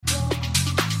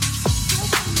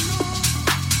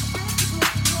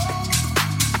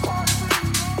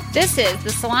This is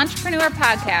the Salontrepreneur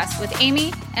Podcast with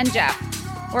Amy and Jeff.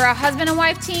 We're a husband and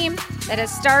wife team that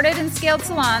has started and scaled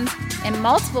salons in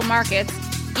multiple markets,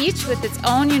 each with its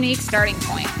own unique starting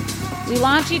point. We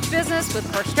launch each business with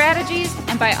core strategies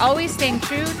and by always staying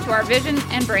true to our vision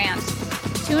and brand.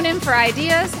 Tune in for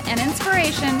ideas and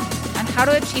inspiration on how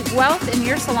to achieve wealth in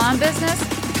your salon business,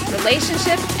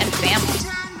 relationship, and family.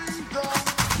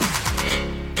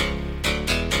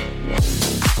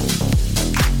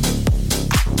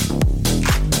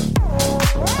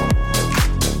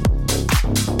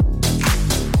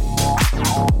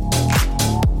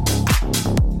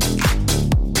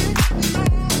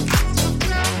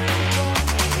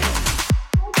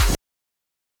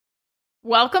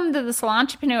 Welcome to the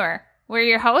Salontrepreneur. We're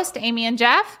your hosts, Amy and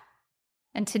Jeff,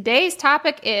 and today's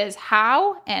topic is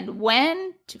how and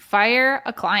when to fire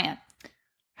a client.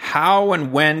 How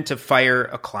and when to fire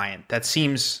a client. That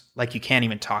seems like you can't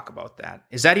even talk about that.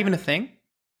 Is that even a thing?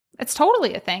 It's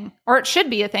totally a thing, or it should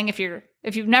be a thing if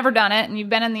you've never done it and you've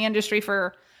been in the industry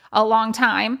for a long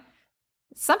time.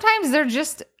 Sometimes they're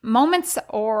just moments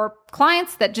or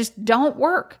clients that just don't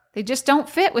work. They just don't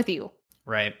fit with you.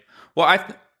 Right. Well,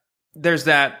 there's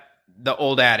the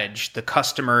old adage, the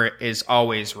customer is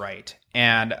always right.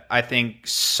 And I think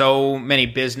so many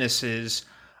businesses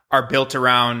are built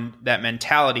around that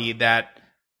mentality that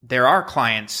there are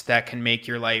clients that can make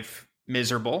your life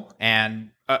miserable and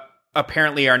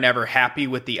apparently are never happy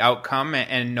with the outcome.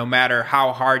 And no matter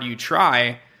how hard you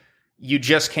try, you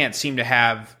just can't seem to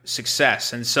have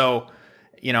success. And so,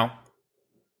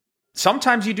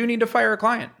 sometimes you do need to fire a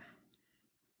client.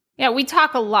 Yeah, we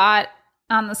talk a lot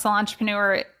on the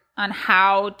Salontrepreneur on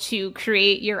how to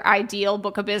create your ideal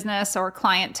book of business or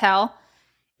clientele.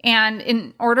 And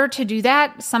in order to do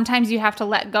that, sometimes you have to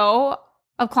let go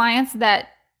of clients that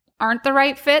aren't the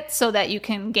right fit so that you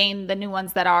can gain the new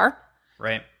ones that are.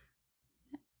 Right.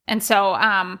 And so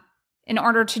in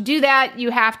order to do that,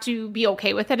 you have to be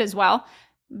okay with it as well.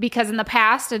 Because in the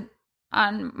past,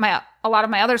 on a lot of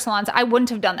my other salons, I wouldn't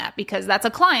have done that because that's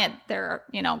a client.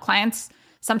 Clients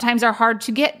sometimes are hard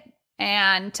to get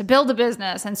and to build a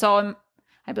business. And so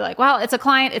I'd be like, well, it's a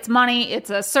client, it's money,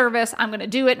 it's a service. I'm going to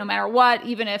do it no matter what,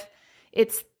 even if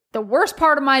it's the worst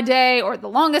part of my day or the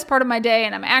longest part of my day.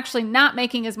 And I'm actually not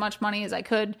making as much money as I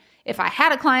could if I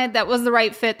had a client that was the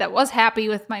right fit, that was happy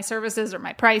with my services or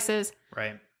my prices.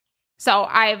 Right. So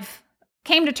I've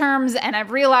came to terms and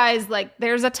I've realized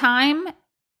there's a time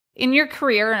in your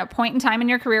career and a point in time in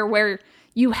your career where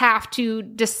you have to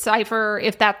decipher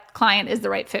if that client is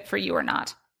the right fit for you or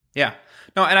not. Yeah.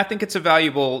 No, and I think it's a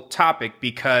valuable topic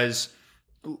because,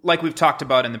 like we've talked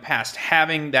about in the past,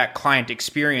 having that client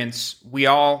experience, we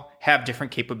all have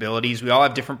different capabilities. We all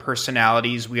have different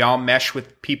personalities. We all mesh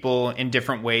with people in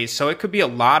different ways. So it could be a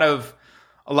lot of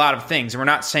things. And we're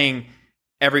not saying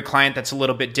every client that's a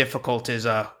little bit difficult is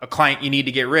a client you need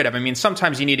to get rid of. I mean,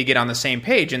 sometimes you need to get on the same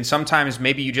page, and sometimes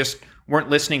maybe you just weren't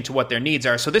listening to what their needs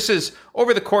are. So this is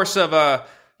over the course of a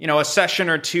session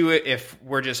or two, if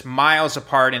we're just miles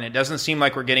apart and it doesn't seem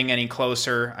like we're getting any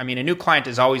closer. I mean, a new client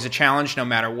is always a challenge no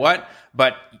matter what,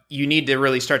 but you need to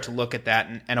really start to look at that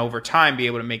and over time be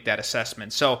able to make that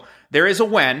assessment. So there is a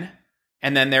when,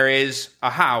 and then there is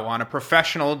a how on a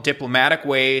professional, diplomatic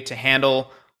way to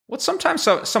handle what's sometimes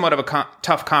somewhat of a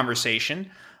tough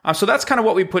conversation. So that's kind of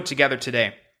what we put together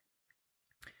today.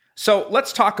 So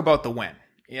let's talk about the when.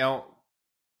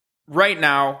 Right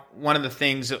now, one of the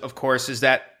things, of course, is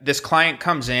that this client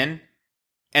comes in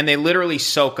and they literally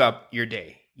soak up your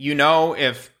day.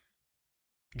 If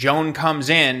Joan comes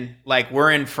in,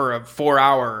 we're in for a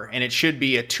 4-hour and it should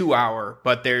be a 2-hour,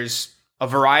 but there's a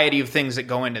variety of things that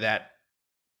go into that.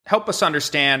 Help us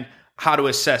understand how to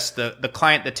assess the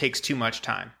client that takes too much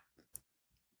time.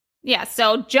 Yeah,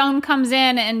 so Joan comes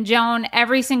in and Joan,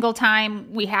 every single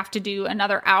time we have to do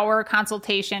another hour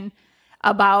consultation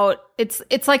about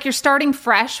it's like you're starting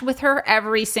fresh with her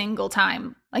every single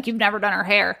time, like you've never done her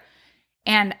hair.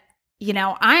 And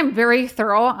I'm very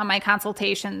thorough on my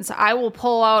consultations. I will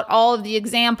pull out all of the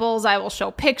examples, I will show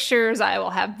pictures, I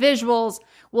will have visuals,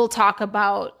 we'll talk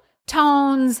about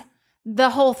tones,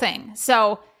 the whole thing.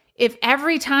 So if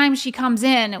every time she comes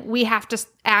in we have to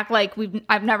act like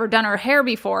I've never done her hair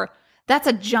before, that's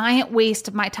a giant waste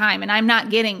of my time and I'm not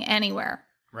getting anywhere.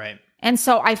 Right. And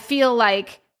so I feel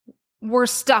like we're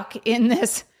stuck in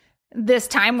this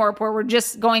time warp where we're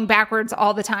just going backwards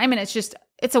all the time. And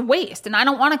it's a waste. And I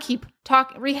don't want to keep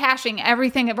rehashing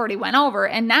everything I've already went over.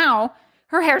 And now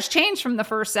her hair's changed from the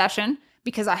first session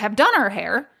because I have done her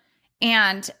hair.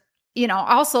 And,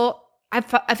 also I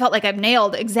felt like I've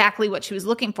nailed exactly what she was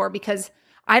looking for because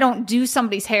I don't do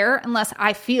somebody's hair unless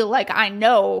I feel like I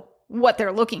know what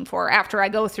they're looking for after I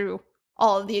go through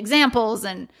all of the examples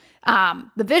and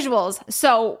the visuals.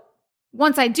 So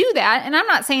once I do that, and I'm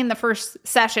not saying the first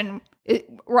session,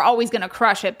 we're always going to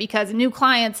crush it, because new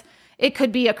clients, it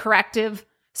could be a corrective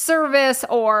service,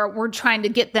 or we're trying to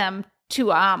get them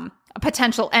to a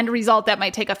potential end result that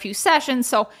might take a few sessions.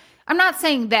 So I'm not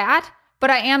saying that, but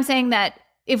I am saying that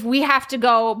if we have to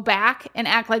go back and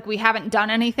act like we haven't done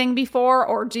anything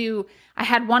before, I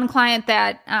had one client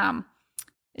that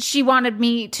she wanted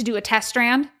me to do a test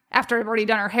strand after I've already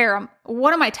done her hair.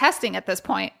 What am I testing at this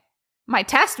point? My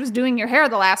test was doing your hair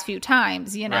the last few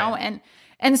times, you know? Right.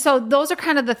 And so those are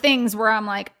kind of the things where I'm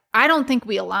like, I don't think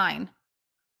we align.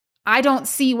 I don't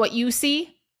see what you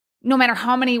see, no matter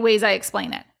how many ways I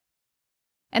explain it.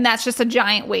 And that's just a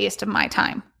giant waste of my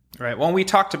time. Right. Well, we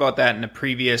talked about that in a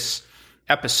previous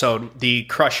episode. The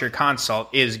Crush Your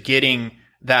Consult is getting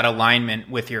that alignment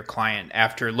with your client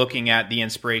after looking at the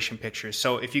inspiration pictures.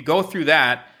 So if you go through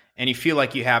that and you feel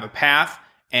like you have a path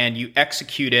and you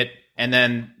execute it, and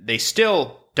then they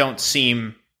still don't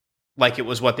seem like it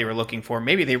was what they were looking for,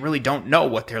 maybe they really don't know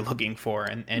what they're looking for.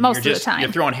 And Most of the time.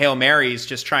 You're throwing Hail Marys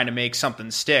just trying to make something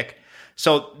stick.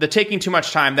 So the taking too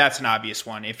much time, that's an obvious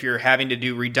one. If you're having to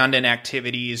do redundant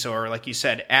activities, or like you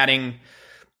said, adding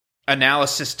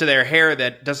analysis to their hair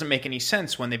that doesn't make any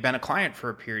sense when they've been a client for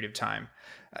a period of time.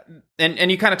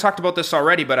 And you kind of talked about this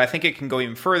already, but I think it can go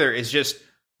even further, is just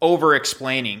over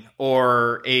explaining,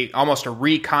 or almost a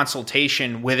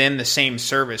reconsultation within the same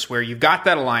service where you've got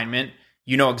that alignment,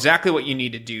 you know exactly what you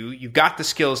need to do, you've got the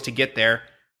skills to get there,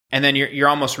 and then you're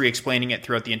almost re-explaining it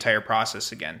throughout the entire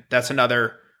process again. That's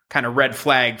another kind of red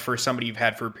flag for somebody you've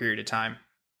had for a period of time.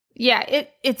 Yeah,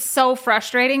 it's so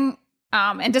frustrating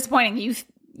and disappointing.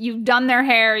 You've done their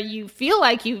hair, you feel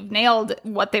like you've nailed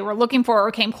what they were looking for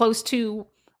or came close to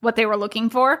what they were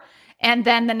looking for. And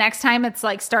then the next time it's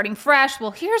like starting fresh.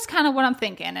 Well, here's kind of what I'm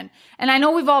thinking. And I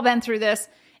know we've all been through this.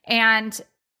 And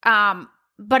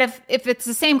but if it's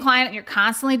the same client and you're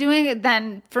constantly doing it,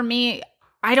 then for me,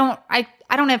 I don't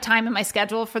have time in my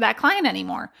schedule for that client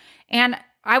anymore. And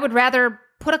I would rather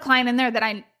put a client in there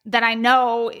that I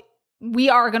know we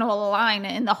are going to align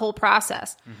in the whole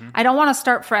process. Mm-hmm. I don't want to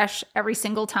start fresh every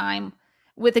single time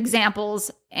with examples.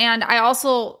 And I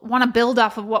also want to build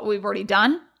off of what we've already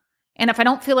done. And if I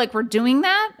don't feel like we're doing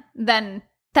that, then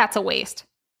that's a waste.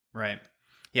 Right.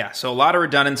 Yeah. So a lot of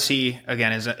redundancy,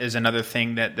 again, is another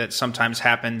thing that sometimes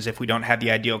happens if we don't have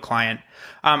the ideal client.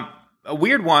 A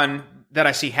weird one that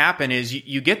I see happen is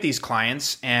you get these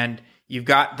clients and you've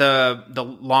got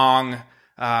the long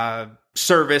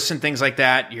service and things like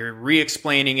that. You're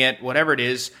re-explaining it, whatever it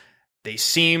is. They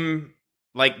seem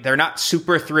like they're not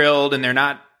super thrilled and they're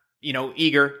not,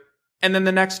 eager. And then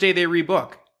the next day they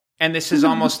rebook. And this is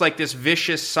almost like this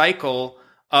vicious cycle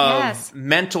of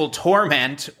mental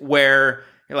torment where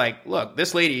you're like, look,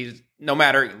 this lady, no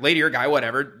matter lady or guy,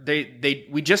 whatever,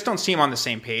 we just don't seem on the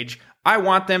same page. I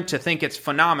want them to think it's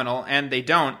phenomenal and they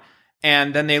don't.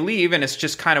 And then they leave and it's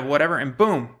just kind of whatever. And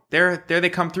boom, there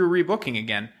they come through rebooking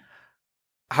again.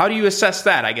 How do you assess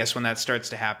that, I guess, when that starts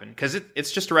to happen? Because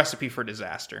it's just a recipe for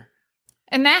disaster.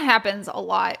 And that happens a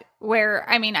lot where,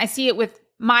 I see it with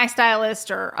my stylist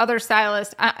or other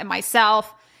stylists,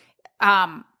 myself.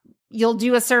 You'll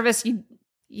do a service,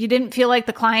 you didn't feel like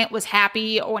the client was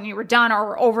happy when you were done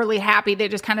or overly happy. They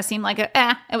just kind of seemed like,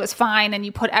 it was fine. And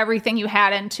you put everything you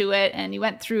had into it and you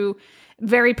went through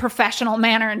very professional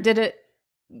manner and did it.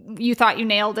 You thought you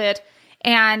nailed it.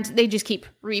 And they just keep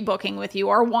rebooking with you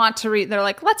or want to they're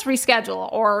like, let's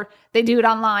reschedule, or they do it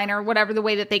online or whatever the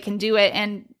way that they can do it.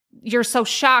 And you're so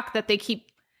shocked that they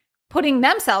keep putting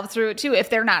themselves through it too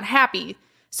if they're not happy.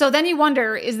 So then you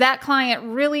wonder, is that client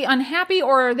really unhappy,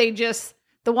 or are they just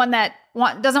the one that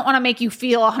doesn't want to make you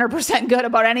feel 100% good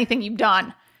about anything you've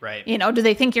done? Right. Do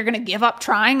they think you're going to give up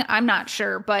trying? I'm not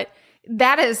sure. But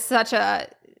that is such a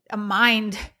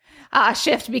mind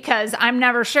shift, because I'm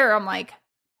never sure. I'm like,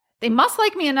 they must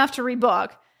like me enough to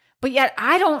rebook, but yet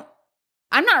I'm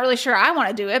not really sure I want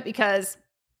to do it because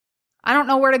I don't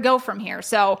know where to go from here.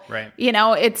 So, right.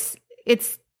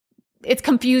 It's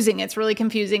confusing. It's really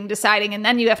confusing deciding. And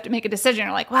then you have to make a decision.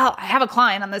 You're like, well, I have a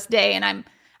client on this day and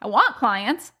I want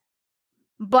clients,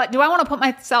 but do I want to put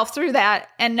myself through that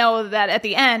and know that at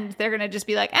the end, they're going to just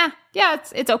be like, yeah,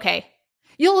 it's okay.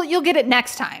 You'll get it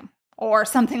next time or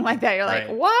something like that. You're like,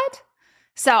 right. What?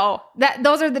 So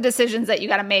those are the decisions that you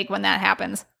got to make when that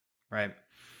happens. Right.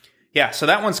 Yeah. So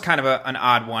that one's kind of an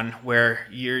odd one where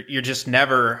you're just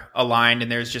never aligned,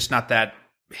 and there's just not that,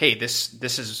 hey, this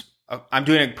is I'm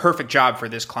doing a perfect job for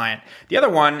this client. The other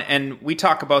one, and we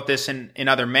talk about this in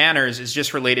other manners, is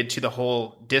just related to the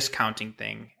whole discounting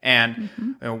thing. And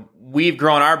we've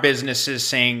grown our businesses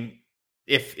saying,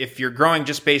 if you're growing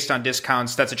just based on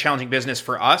discounts, that's a challenging business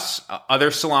for us. Other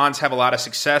salons have a lot of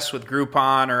success with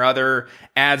Groupon or other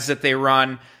ads that they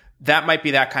run. That might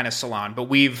be that kind of salon. But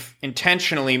we've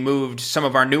intentionally moved some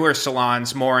of our newer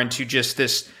salons more into just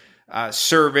this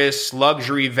service,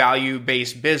 luxury,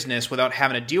 value-based business without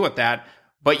having to deal with that.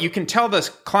 But you can tell the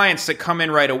clients that come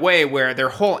in right away where their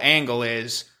whole angle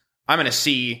is, I'm going to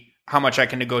see how much I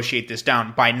can negotiate this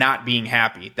down by not being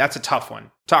happy. That's a tough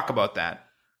one. Talk about that.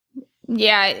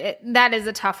 Yeah, that is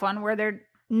a tough one where they're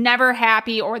never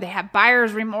happy or they have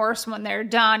buyer's remorse when they're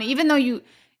done. Even though you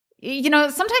know,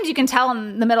 sometimes you can tell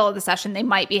in the middle of the session they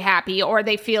might be happy or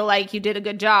they feel like you did a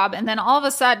good job. And then all of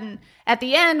a sudden at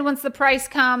the end, once the price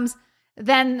comes,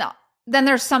 then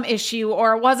there's some issue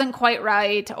or it wasn't quite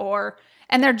right,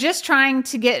 and they're just trying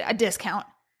to get a discount,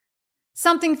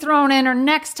 something thrown in, or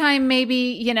next time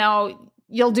maybe, you know,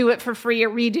 you'll do it for free or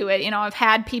redo it. You know, I've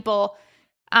had people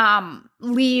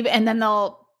leave and then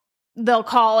they'll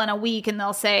call in a week and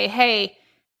they'll say, hey,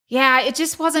 yeah, it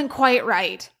just wasn't quite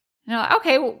right. You know,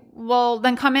 okay, well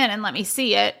then come in and let me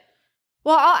see it.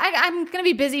 Well, I'm going to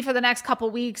be busy for the next couple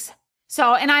weeks.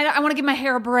 So, and I want to give my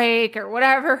hair a break or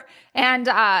whatever. And,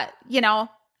 you know,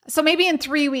 so maybe in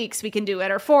 3 weeks we can do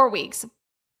it, or 4 weeks.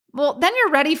 Well, then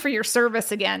you're ready for your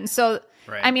service again. So,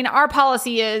 right. I mean, our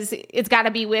policy is it's got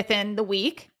to be within the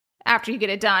week after you get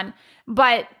it done.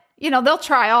 But, you know, they'll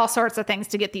try all sorts of things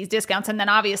to get these discounts. And then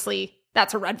obviously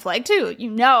that's a red flag too. You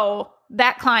know,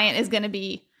 that client is going to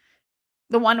be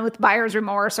the one with buyer's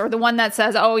remorse or the one that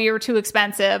says, oh, you're too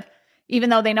expensive, even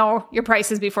though they know your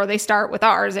prices before they start with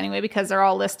ours anyway, because they're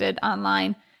all listed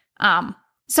online.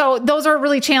 So those are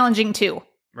really challenging too.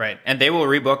 Right. And they will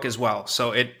rebook as well.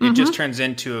 So it just turns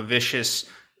into a vicious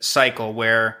cycle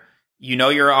where, you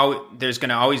know, there's going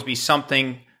to always be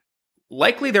something.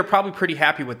 Likely they're probably pretty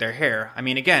happy with their hair. I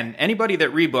mean, again, anybody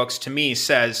that rebooks to me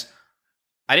says,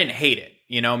 I didn't hate it.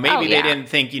 You know, maybe they didn't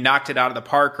think you knocked it out of the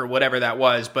park or whatever that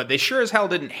was, but they sure as hell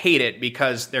didn't hate it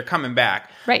because they're coming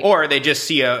back. Right. Or they just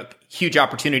see a huge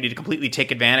opportunity to completely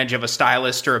take advantage of a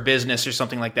stylist or a business or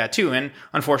something like that too. And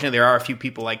unfortunately, there are a few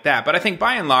people like that. But I think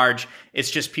by and large, it's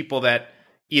just people that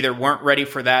either weren't ready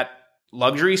for that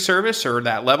luxury service or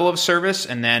that level of service.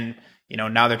 And then, you know,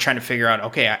 now they're trying to figure out,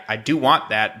 okay, I do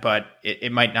want that, but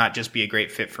it might not just be a great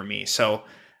fit for me. So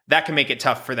that can make it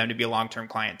tough for them to be a long-term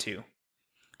client too.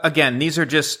 Again, these are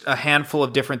just a handful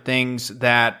of different things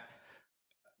that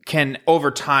can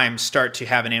over time start to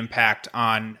have an impact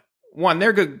on, one,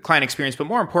 their good client experience, but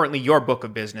more importantly, your book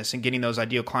of business and getting those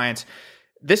ideal clients.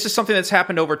 This is something that's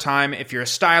happened over time. If you're a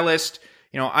stylist,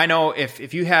 you know, I know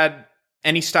if you had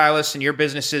any stylists in your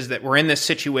businesses that were in this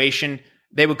situation,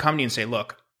 they would come to you and say,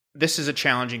 look, this is a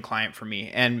challenging client for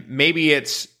me. And maybe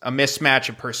it's a mismatch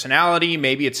of personality.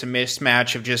 Maybe it's a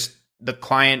mismatch of just the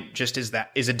client just is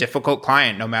a difficult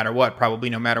client no matter what, probably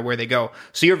no matter where they go.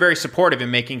 So you're very supportive in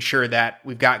making sure that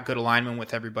we've got good alignment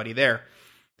with everybody there.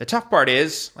 The tough part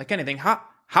is, like anything,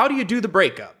 how do you do the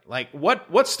breakup? Like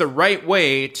what's the right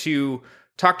way to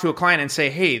talk to a client and say,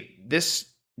 hey, this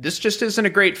just isn't a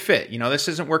great fit. You know, this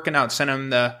isn't working out. Send them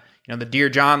the Dear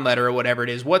John letter or whatever it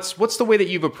is. What's the way that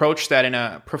you've approached that in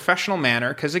a professional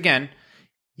manner? Because again,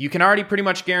 you can already pretty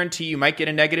much guarantee you might get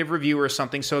a negative review or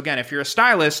something. So again, if you're a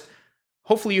stylist,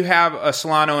 hopefully you have a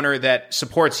salon owner that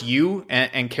supports you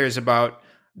and cares about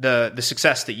the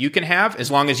success that you can have, as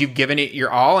long as you've given it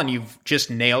your all and you've just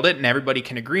nailed it and everybody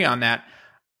can agree on that.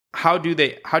 How do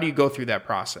you go through that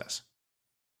process?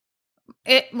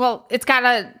 It's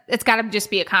gotta just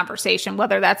be a conversation,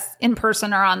 whether that's in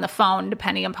person or on the phone,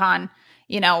 depending upon,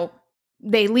 you know,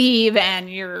 they leave and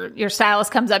your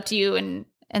stylist comes up to you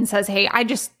and says, hey,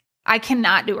 I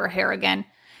cannot do her hair again.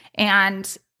 And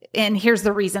here's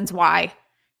the reasons why,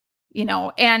 you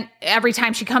know, and every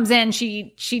time she comes in,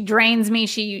 she drains me.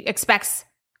 She expects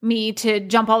me to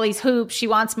jump all these hoops. She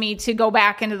wants me to go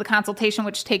back into the consultation,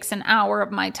 which takes an hour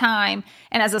of my time.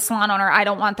 And as a salon owner, I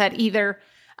don't want that either.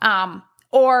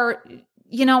 Or,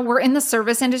 you know, we're in the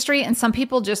service industry and some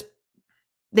people just,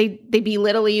 they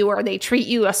belittle you or they treat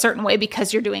you a certain way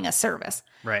because you're doing a service.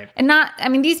 Right.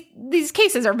 And these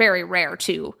cases are very rare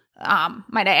too.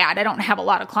 Might I add, I don't have a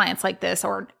lot of clients like this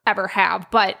or ever have,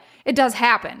 but it does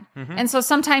happen. Mm-hmm. And so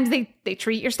sometimes they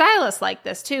treat your stylist like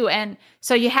this too. And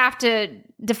so you have to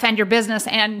defend your business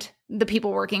and the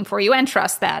people working for you and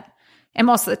trust that. And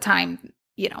most of the time,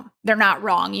 you know, they're not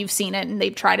wrong. You've seen it and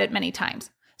they've tried it many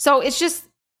times. So it's just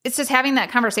having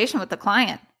that conversation with the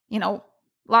client. You know,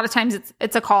 a lot of times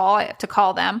it's a call. I have to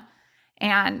call them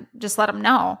and just let them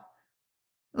know,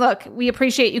 look, we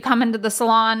appreciate you coming to the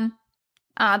salon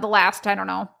the last, I don't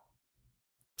know,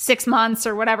 6 months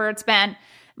or whatever it's been,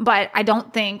 but I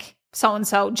don't think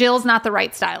so-and-so, Jill's not the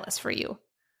right stylist for you.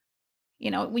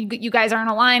 You guys aren't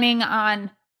aligning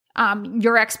on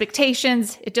your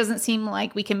expectations. It doesn't seem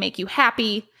like we can make you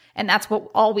happy, and that's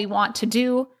all we want to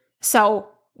do. So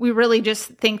we really just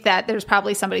think that there's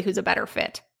probably somebody who's a better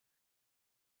fit.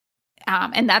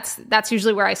 And that's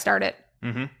usually where I start it.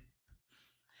 Mm-hmm.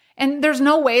 And there's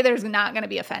no way there's not going to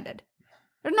be offended.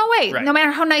 There's no way, right. No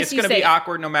matter how nice it's you say it. It's going to be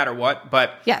awkward no matter what,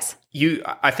 but yes,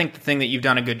 I think the thing that you've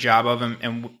done a good job of,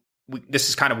 and this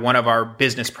is kind of one of our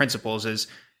business principles, is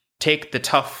take the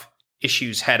tough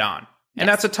issues head on. And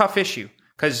that's a tough issue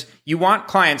because you want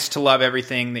clients to love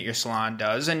everything that your salon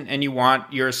does, and you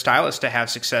want your stylist to have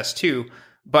success too.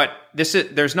 But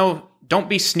don't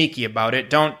be sneaky about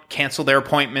it. Don't cancel their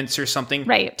appointments or something.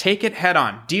 Right. Take it head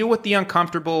on. Deal with the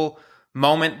uncomfortable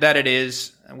moment that it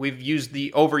is. We've used I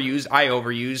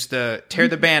overuse the tear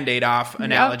the Band-Aid off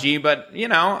analogy, but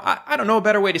I don't know a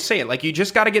better way to say it. Like, you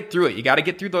just got to get through it. You got to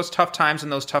get through those tough times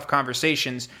and those tough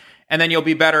conversations, and then you'll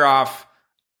be better off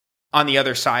on the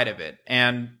other side of it.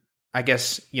 And I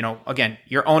guess, again,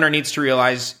 your owner needs to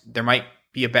realize there might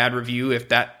be a bad review if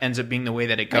that ends up being the way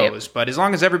that it goes. Right. But as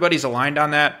long as everybody's aligned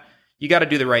on that, you got to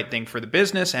do the right thing for the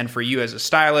business and for you as a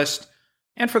stylist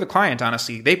and for the client,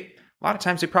 honestly. A lot of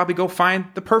times they probably go find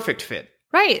the perfect fit.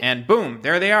 Right. And boom,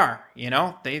 there they are.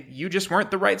 You just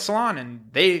weren't the right salon, and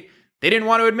they didn't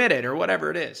want to admit it or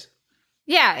whatever it is.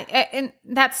 Yeah, and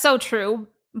that's so true.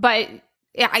 But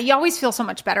yeah, you always feel so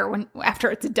much better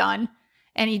after it's done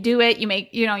and you do it. You make,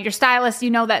 your stylist,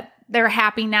 that they're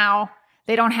happy now.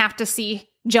 They don't have to see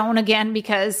Joan again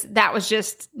because that was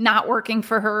just not working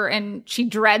for her, and she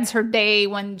dreads her day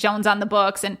when Joan's on the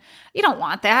books, and you don't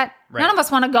want that. Right. None of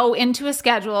us want to go into a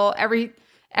schedule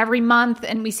every month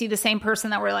and we see the same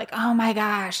person that we're like, oh my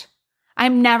gosh,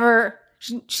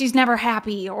 she's never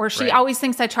happy, or she always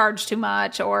thinks I charge too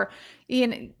much, or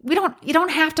you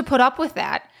don't have to put up with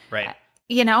that. Right.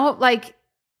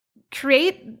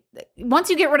 Once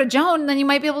you get rid of Joan, then you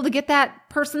might be able to get that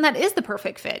person that is the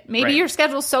perfect fit. Maybe your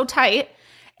schedule's so tight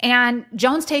and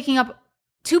Joan's taking up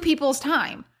 2 people's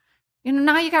time.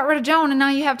 Now you got rid of Joan and now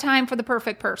you have time for the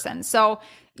perfect person. So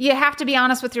you have to be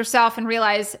honest with yourself and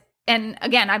realize, and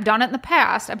again, I've done it in the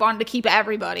past. I've wanted to keep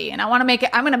everybody, and I'm going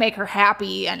to make her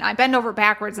happy, and I bend over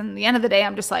backwards, and at the end of the day,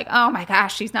 I'm just like, oh my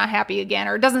gosh, she's not happy again,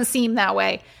 or it doesn't seem that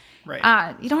way.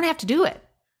 Right. You don't have to do it.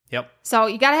 Yep. So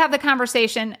you got to have the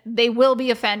conversation. They will be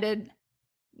offended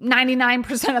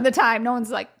 99% of the time. No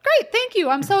one's like, great, thank you.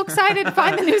 I'm so excited to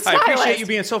find the new stylist. I appreciate you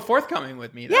being so forthcoming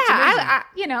with me. That's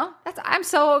amazing. I'm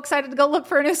so excited to go look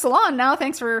for a new salon now.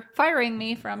 Thanks for firing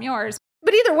me from yours.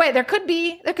 But either way, there could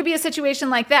be a situation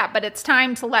like that, but it's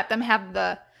time to let them have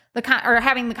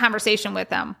having the conversation with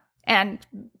them and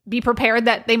be prepared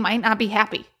that they might not be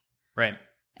happy. Right.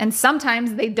 And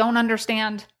sometimes they don't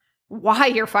understand why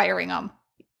you're firing them.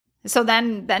 So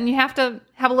then you have to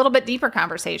have a little bit deeper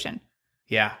conversation.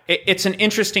 Yeah. It's an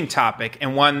interesting topic,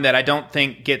 and one that I don't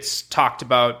think gets talked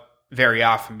about very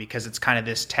often because it's kind of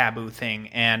this taboo thing.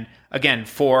 And again,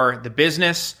 for the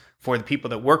business, for the people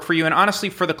that work for you, and honestly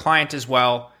for the client as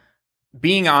well,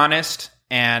 being honest,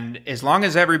 and as long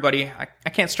as everybody, I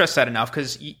can't stress that enough,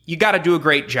 because you got to do a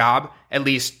great job, at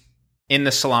least in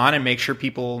the salon, and make sure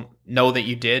people know that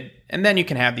you did, and then you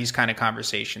can have these kind of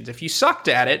conversations. If you sucked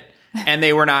at it and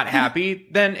they were not happy,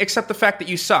 then accept the fact that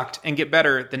you sucked and get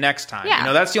better the next time.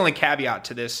 Yeah. That's the only caveat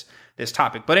to this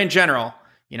topic. But in general,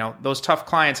 those tough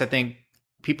clients, I think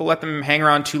people let them hang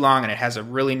around too long, and it has a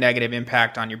really negative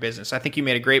impact on your business. I think you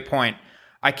made a great point.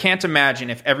 I can't imagine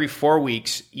if every 4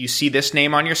 weeks you see this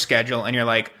name on your schedule and you're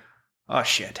like, oh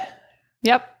shit.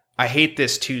 Yep. I hate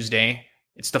this Tuesday.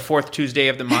 It's the 4th Tuesday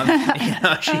of the month.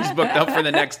 She's booked up for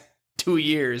the next 2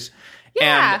 years.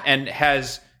 Yeah. And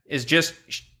is just,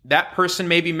 that person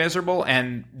may be miserable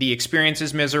and the experience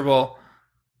is miserable.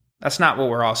 That's not what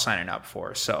we're all signing up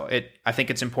for. So I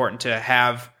think it's important to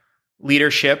have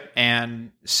leadership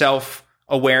and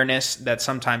self-awareness that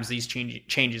sometimes these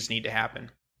changes need to happen.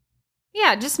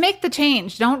 Yeah, just make the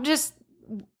change. Don't just,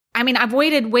 I've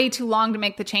waited way too long to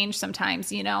make the change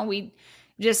sometimes. We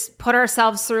just put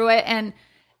ourselves through it, and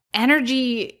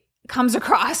energy comes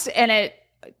across and it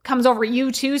comes over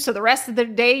you too. So the rest of the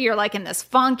day, you're like in this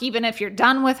funk, even if you're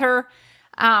done with her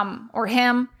or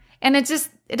him. And it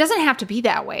doesn't have to be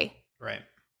that way. Right.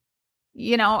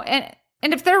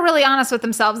 And if they're really honest with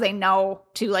themselves, they know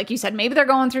too, like you said, maybe they're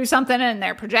going through something and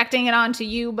they're projecting it onto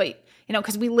you, but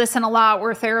because we listen a lot,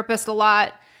 we're therapists a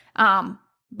lot.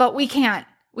 But we can't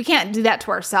We can't do that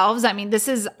to ourselves. I mean, this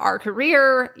is our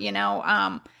career,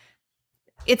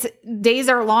 it's days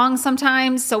are long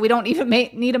sometimes, so we don't even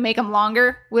need to make them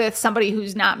longer with somebody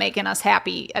who's not making us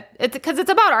happy. Because it's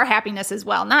about our happiness as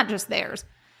well, not just theirs.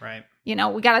 Right. We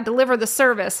got to deliver the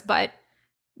service, but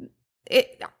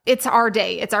it's our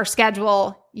day. It's our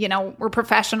schedule. We're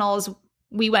professionals.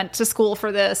 We went to school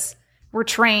for this. We're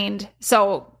trained.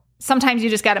 So sometimes you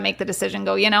just got to make the decision,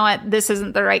 go, you know what? This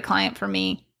isn't the right client for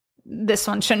me. This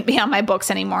one shouldn't be on my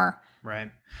books anymore. Right.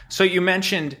 So you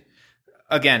mentioned,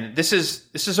 again, this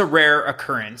is a rare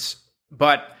occurrence,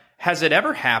 but has it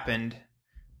ever happened,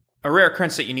 a rare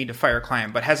occurrence that you need to fire a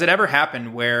client, but has it ever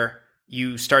happened where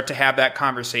you start to have that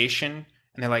conversation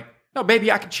and they're like, no,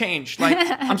 baby, I could change. Like,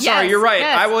 I'm sorry, you're right.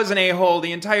 Yes. I was an a-hole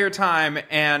the entire time,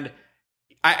 and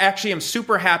I actually am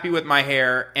super happy with my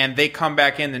hair, and they come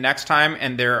back in the next time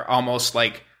and they're almost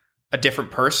like a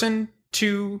different person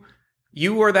to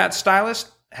you or that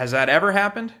stylist. Has that ever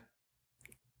happened?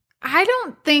 I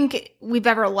don't think we've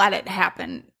ever let it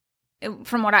happen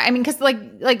from what I mean, because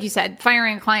like you said,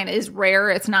 firing a client is rare.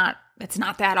 It's not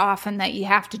that often that you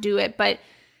have to do it, but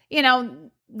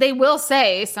they will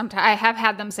say sometimes. I have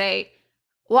had them say,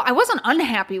 well, I wasn't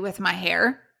unhappy with my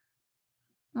hair.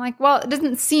 I'm like, well, it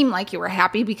doesn't seem like you were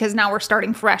happy because now we're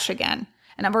starting fresh again.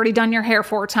 And I've already done your hair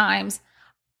 4 times.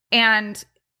 And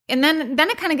then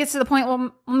it kind of gets to the point,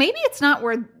 well, maybe it's not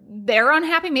where they're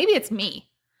unhappy. Maybe it's me.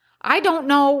 I don't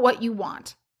know what you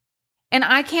want. And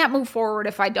I can't move forward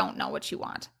if I don't know what you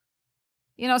want.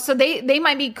 So they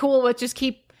might be cool with just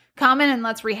keep coming and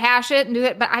let's rehash it and do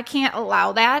it. But I can't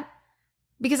allow that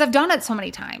because I've done it so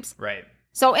many times. Right.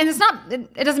 So, and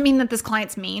it doesn't mean that this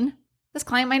client's mean. This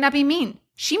client might not be mean.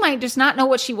 She might just not know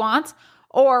what she wants.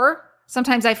 Or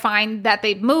sometimes I find that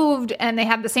they've moved and they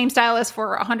have the same stylist for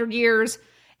 100 years.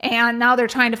 And now they're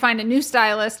trying to find a new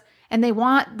stylist and they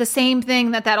want the same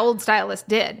thing that old stylist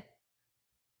did.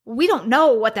 We don't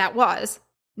know what that was.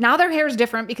 Now their hair is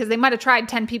different because they might have tried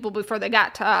 10 people before they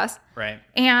got to us. Right.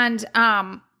 And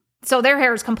so their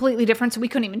hair is completely different. So we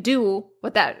couldn't even do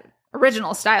what that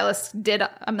original stylist did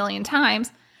a million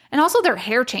times. And also their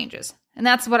hair changes. And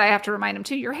that's what I have to remind them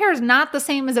too. Your hair is not the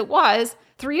same as it was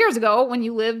 3 years ago when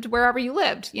you lived wherever you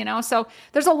lived, So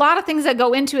there's a lot of things that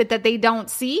go into it that they don't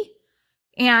see.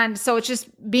 And so it's just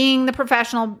being the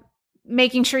professional,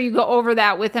 making sure you go over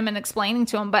that with them and explaining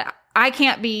to them. But I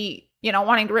can't be,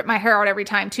 wanting to rip my hair out every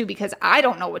time too, because I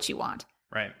don't know what you want.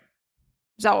 Right.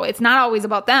 So it's not always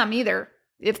about them either.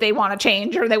 If they want to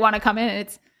change or they want to come in,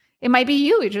 it might be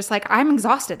you. You're just like, I'm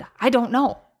exhausted. I don't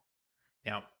know.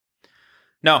 Yeah.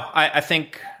 No, I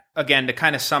think, again, to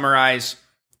kind of summarize,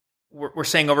 we're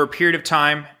saying over a period of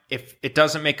time, if it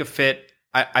doesn't make a fit,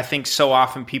 I think so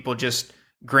often people just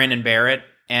grin and bear it.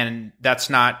 And that's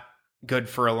not good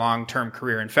for a long-term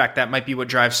career. In fact, that might be what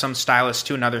drives some stylists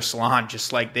to another salon.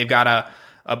 Just like they've got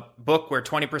a book where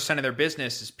 20% of their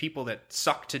business is people that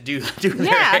suck to do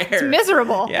their hair. It's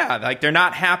miserable. Yeah, like they're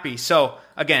not happy. So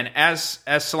again, as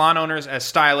salon owners, as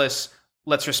stylists,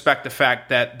 let's respect the fact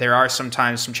that there are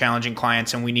sometimes some challenging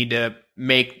clients and we need to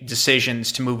make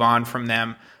decisions to move on from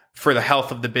them for the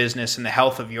health of the business and the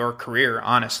health of your career,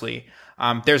 honestly.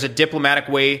 There's a diplomatic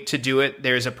way to do it.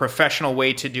 There's a professional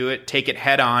way to do it. Take it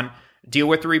head on. Deal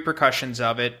with the repercussions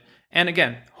of it. And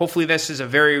again, hopefully this is a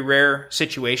very rare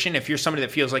situation. If you're somebody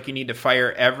that feels like you need to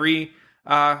fire every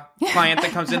client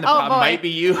that comes in, the problem might be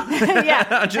you. Yeah.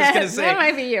 I'm just going to say. That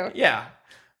might be you. Yeah.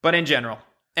 But in general,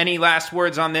 any last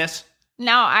words on this?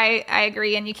 No, I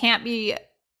agree. And you can't be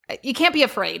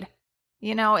afraid.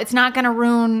 It's not going to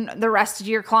ruin the rest of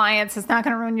your clients. It's not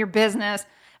going to ruin your business.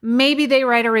 Maybe they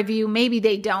write a review. Maybe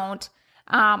they don't.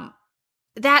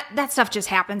 That stuff just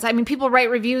happens. I mean, people write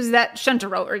reviews that shouldn't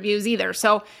have wrote reviews either.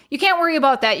 So you can't worry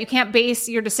about that. You can't base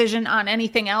your decision on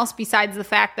anything else besides the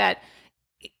fact that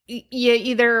they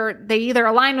either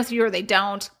align with you or they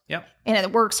don't. Yep. And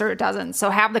it works or it doesn't. So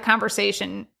have the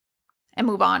conversation and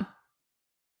move on.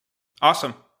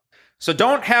 Awesome. So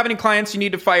don't have any clients you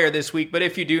need to fire this week, but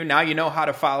if you do, now you know how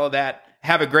to follow that.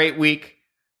 Have a great week.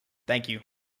 Thank you.